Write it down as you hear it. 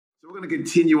We're going to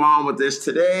continue on with this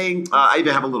today. I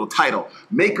even have a little title,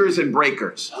 Makers and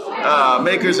Breakers.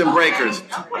 Makers and Breakers.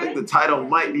 I think the title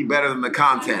might be better than the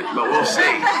content, but we'll see.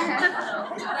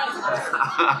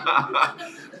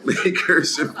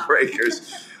 Makers and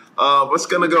Breakers. We're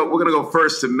going to go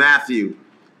first to Matthew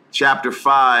chapter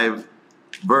 5,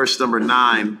 verse number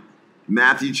 9.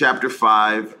 Matthew chapter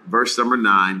 5, verse number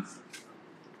 9.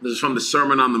 This is from the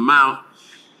Sermon on the Mount.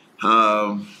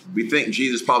 We think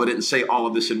Jesus probably didn't say all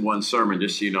of this in one sermon,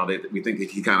 just so you know. We think that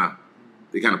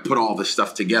they kind of put all this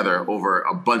stuff together over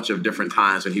a bunch of different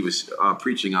times when he was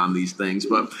preaching on these things.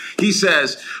 But he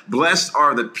says, "Blessed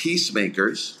are the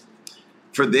peacemakers,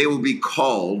 for they will be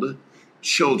called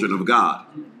children of God."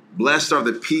 Blessed are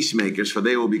the peacemakers, for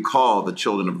they will be called the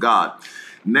children of God.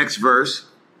 Next verse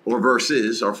or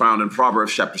verses are found in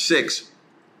Proverbs chapter 6,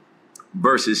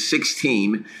 verses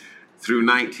 16 through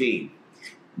 19.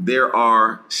 There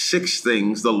are 6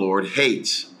 things the Lord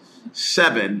hates,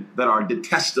 7 that are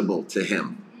detestable to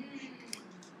him: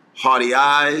 haughty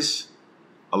eyes,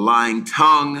 a lying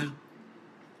tongue,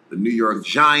 the New York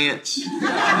Giants. Kidding.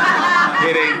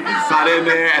 It's not in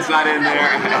there. It's not in there.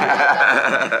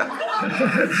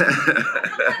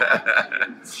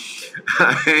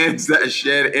 Hands that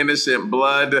shed innocent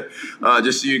blood.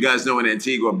 Just so you guys know, in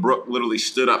Antigua, Brooke literally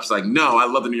stood up. It's like, no, I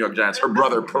love the New York Giants. Her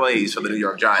brother plays for the New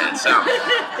York Giants. So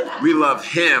we love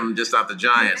him, just not the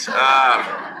Giants.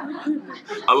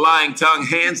 A lying tongue,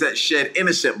 hands that shed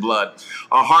innocent blood,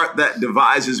 a heart that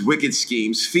devises wicked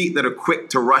schemes, feet that are quick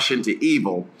to rush into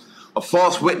evil, a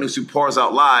false witness who pours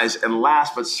out lies, and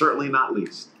last but certainly not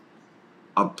least,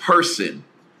 a person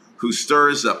who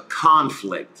stirs up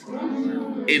conflict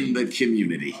in the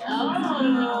community.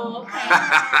 Oh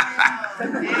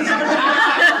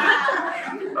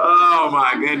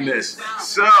my goodness.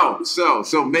 So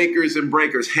makers and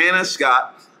breakers. Hannah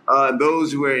Scott,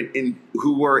 those who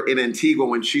were in Antigua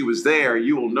when she was there,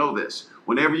 you will know this.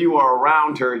 Whenever you are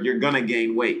around her, you're gonna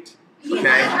gain weight.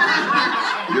 Okay?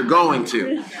 You're going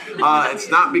to. It's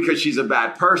not because she's a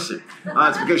bad person.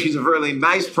 It's because she's a really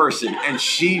nice person, and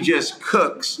she just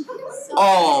cooks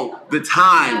all the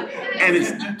time, and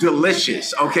it's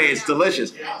delicious. Okay, it's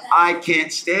delicious. I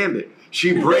can't stand it.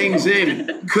 She brings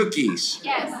in cookies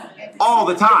all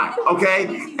the time.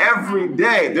 Okay, every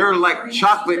day they're like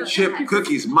chocolate chip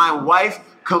cookies. My wife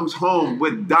comes home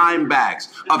with dime bags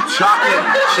of chocolate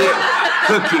chip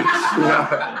cookies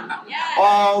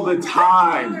all the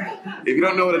time. If you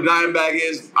don't know what a dime bag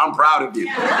is, I'm proud of you.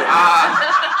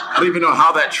 I don't even know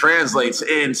how that translates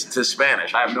into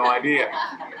Spanish. I have no idea.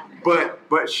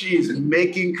 But she's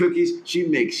making cookies. She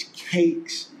makes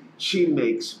cakes. She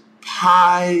makes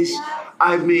pies.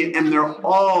 I mean, and they're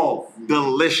all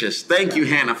delicious. Thank you,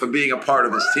 Hannah, for being a part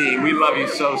of this team. We love you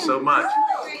so much.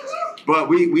 But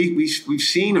we've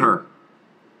seen her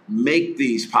make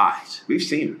these pies. We've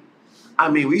seen her. I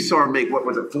mean, we saw her make, what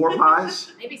was it, 4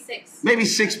 pies? Maybe 6. Maybe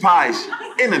 6 pies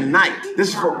in a night. This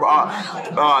is for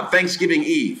Thanksgiving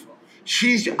Eve.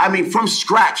 From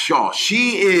scratch, y'all.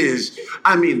 She is,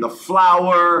 the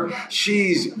flour.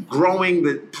 She's planting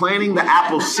the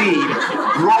apple seed,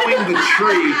 growing the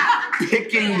tree,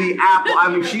 picking the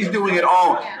apple. She's doing it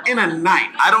all in a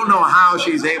night. I don't know how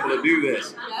she's able to do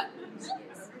this.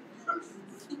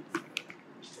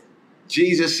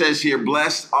 Jesus says here,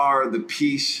 blessed are the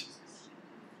peacemakers.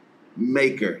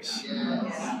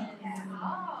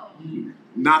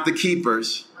 Not the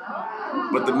keepers,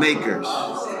 but the makers.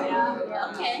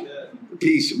 Okay. The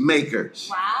peacemakers.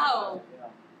 Wow.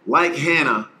 Like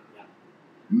Hannah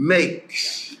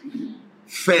makes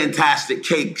fantastic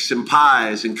cakes and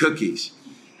pies and cookies.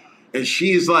 And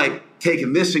she's like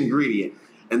taking this ingredient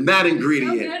and that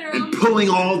ingredient and pulling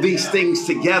all these things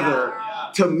together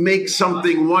to make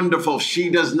something wonderful. She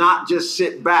does not just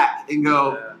sit back and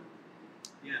go,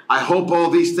 I hope all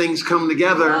these things come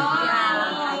together.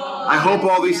 I hope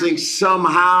all these things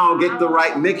somehow get the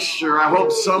right mixture. I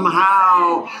hope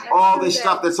somehow all this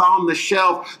stuff that's on the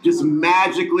shelf just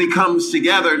magically comes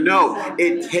together. No,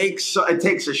 it takes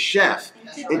a chef.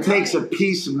 It takes a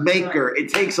peacemaker. It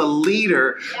takes a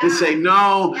leader to say,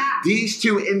 no, these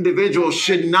 2 individuals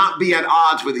should not be at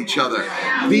odds with each other.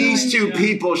 These 2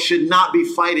 people should not be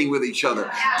fighting with each other.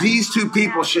 These 2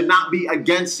 people should not be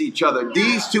against each other.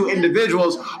 These 2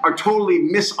 individuals are totally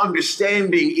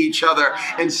misunderstanding each other.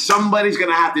 And somebody's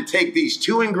going to have to take these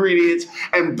 2 ingredients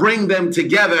and bring them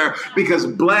together, because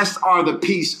blessed are the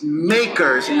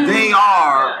peacemakers. They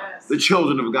are the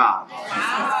children of God.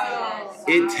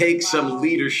 It takes some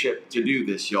leadership to do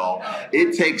this, y'all.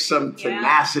 It takes some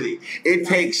tenacity. It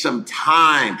takes some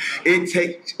time. It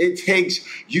takes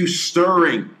you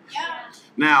stirring.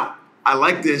 Now, I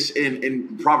like this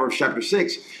in Proverbs chapter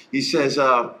 6. He says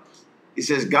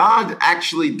God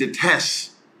actually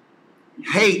detests,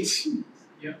 hates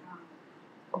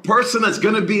a person that's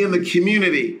going to be in the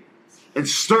community and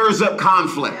stirs up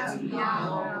conflict.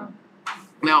 Yeah.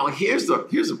 Now, here's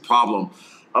a problem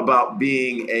about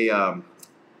being a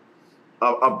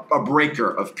breaker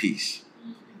of peace.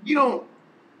 You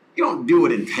don't do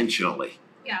it intentionally,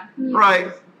 Yeah.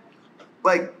 right?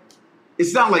 Like,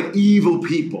 it's not like evil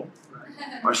people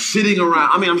are sitting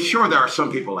around. I mean, I'm sure there are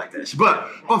some people like this, but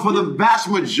for the vast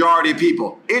majority of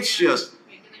people, it's just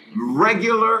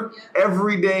regular,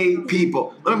 everyday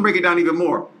people. Let me break it down even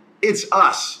more. It's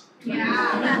us.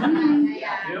 Yeah.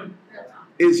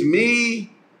 It's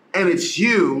me and it's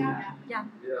you Yeah.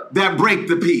 that break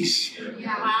the peace.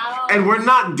 Wow. And we're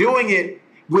not doing it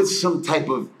with some type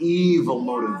of evil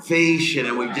motivation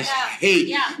and we just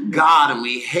hate God and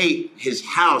we hate his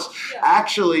house.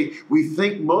 Actually, we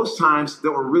think most times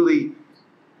that we're really,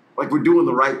 like, we're doing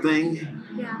the right thing.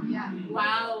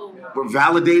 Wow. We're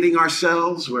validating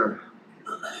ourselves. We're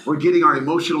getting our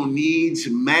emotional needs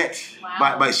met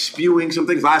by spewing some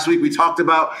things. Last week we talked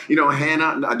about,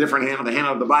 Hannah, a different Hannah, the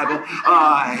Hannah of the Bible.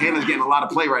 Hannah's getting a lot of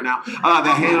play right now.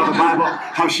 The Hannah of the Bible,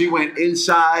 how she went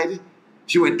inside.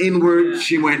 She went inward,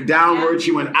 she went downward,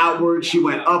 she went outward, she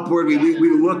went upward. We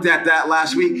looked at that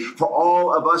last week. For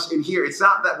all of us in here, it's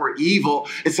not that we're evil.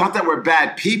 It's not that we're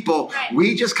bad people.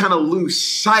 We just kind of lose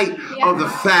sight of the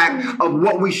fact of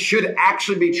what we should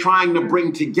actually be trying to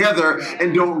bring together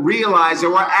and don't realize that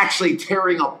we're actually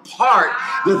tearing apart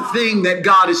the thing that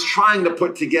God is trying to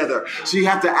put together. So you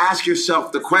have to ask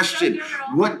yourself the question,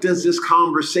 what does this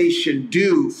conversation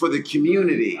do for the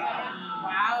community?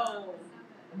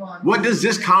 What does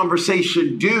this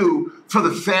conversation do for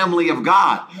the family of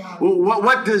God?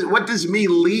 What does me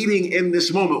leading in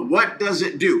this moment, what does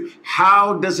it do?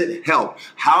 How does it help?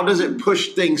 How does it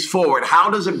push things forward? How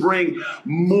does it bring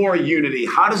more unity?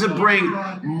 How does it bring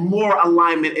more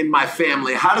alignment in my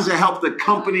family? How does it help the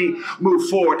company move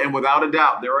forward? And without a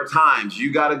doubt, there are times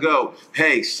you got to go,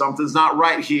 hey, something's not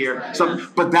right here.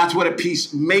 But that's what a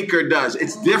peacemaker does.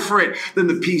 It's different than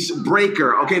the peace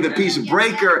breaker. Okay, the peace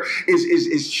breaker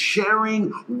is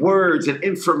sharing words and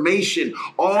information,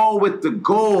 all with the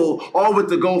goal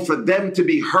for them to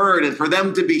be heard and for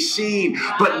them to be seen,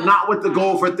 but not with the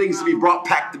goal for things to be brought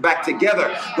back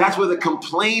together. That's where the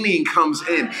complaining comes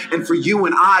in. And for you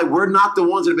and I, we're not the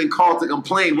ones that have been called to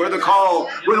complain. We're the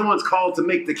ones called to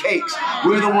make the cakes.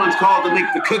 We're the ones called to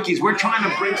make the cookies. We're trying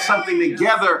to bring something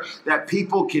together that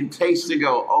people can taste and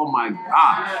go, oh my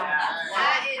God,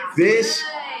 this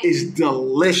is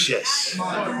delicious.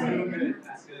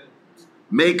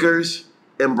 Makers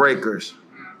and breakers.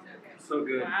 So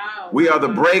good. We are the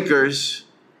breakers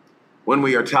when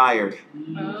we are tired.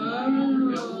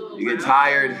 Oh. You get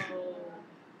tired,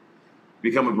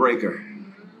 become a breaker.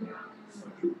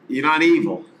 You're not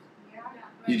evil.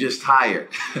 You're just tired.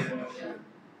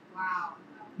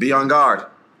 Be on guard.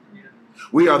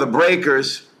 We are the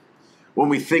breakers when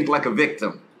we think like a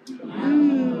victim.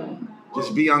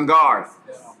 Just be on guard.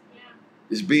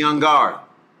 Just be on guard.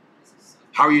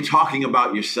 How are you talking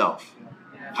about yourself?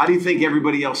 How do you think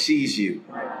everybody else sees you?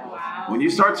 When you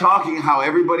start talking how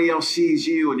everybody else sees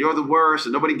you and you're the worst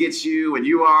and nobody gets you and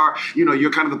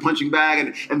you're kind of the punching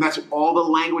bag and that's all the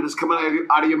language that's coming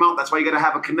out of your mouth. That's why you got to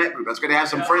have a connect group. That's got to have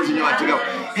some friends in your life to go,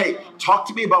 hey, talk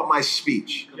to me about my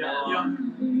speech.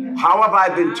 How have I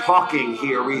been talking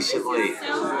here recently?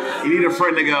 You need a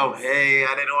friend to go, hey,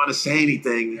 I didn't want to say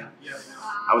anything.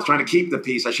 I was trying to keep the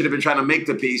peace. I should have been trying to make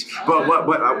the peace. But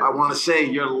what I want to say,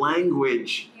 your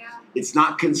language, it's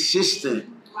not consistent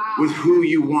with who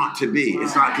you want to be.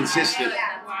 It's not consistent.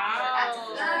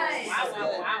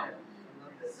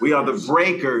 We are the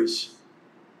breakers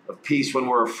of peace when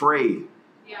we're afraid.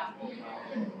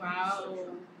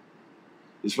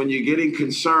 It's when you're getting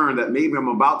concerned that maybe I'm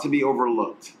about to be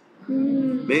overlooked.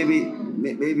 Maybe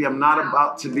I'm not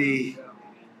about to be,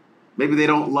 maybe they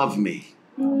don't love me.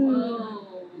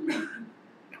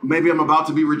 Maybe I'm about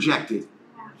to be rejected.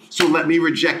 So let me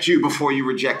reject you before you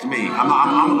reject me.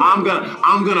 I'm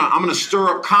gonna stir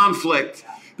up conflict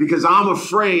because I'm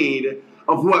afraid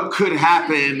of what could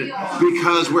happen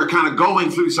because we're kind of going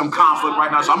through some conflict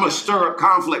right now. So I'm gonna stir up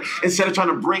conflict instead of trying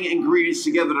to bring ingredients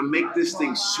together to make this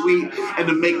thing sweet and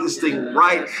to make this thing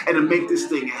right and to make this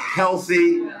thing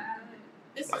healthy.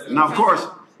 Now, of course,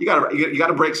 you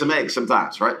gotta break some eggs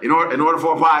sometimes, right? In order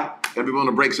for a pie, you gotta be willing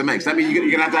to break some eggs. That means you're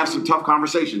gonna have to have some tough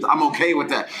conversations. I'm okay with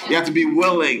that. You have to be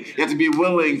willing. You have to be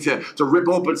willing to rip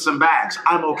open some bags.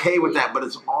 I'm okay with that, but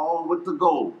it's all with the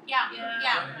goal. Yeah.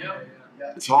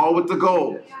 It's all with the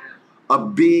goal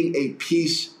of being a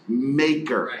peacemaker.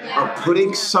 maker of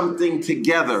putting something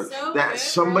together that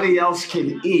somebody else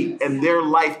can eat and their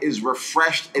life is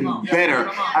refreshed and better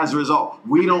as a result.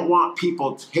 We don't want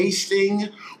people tasting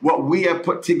what we have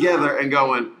put together and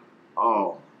going,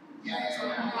 oh,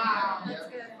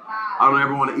 I don't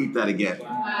ever want to eat that again.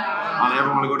 I don't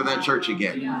ever want to go to that church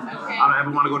again. I don't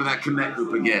ever want to go to that connect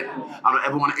group again. I don't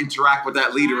ever want to interact with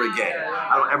that leader again.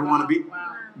 I don't ever want to be.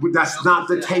 That's not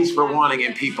the taste we're wanting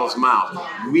in people's mouth.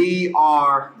 We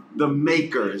are the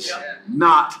makers,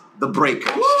 not the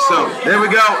breakers. So there we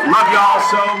go. Love y'all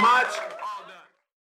so much.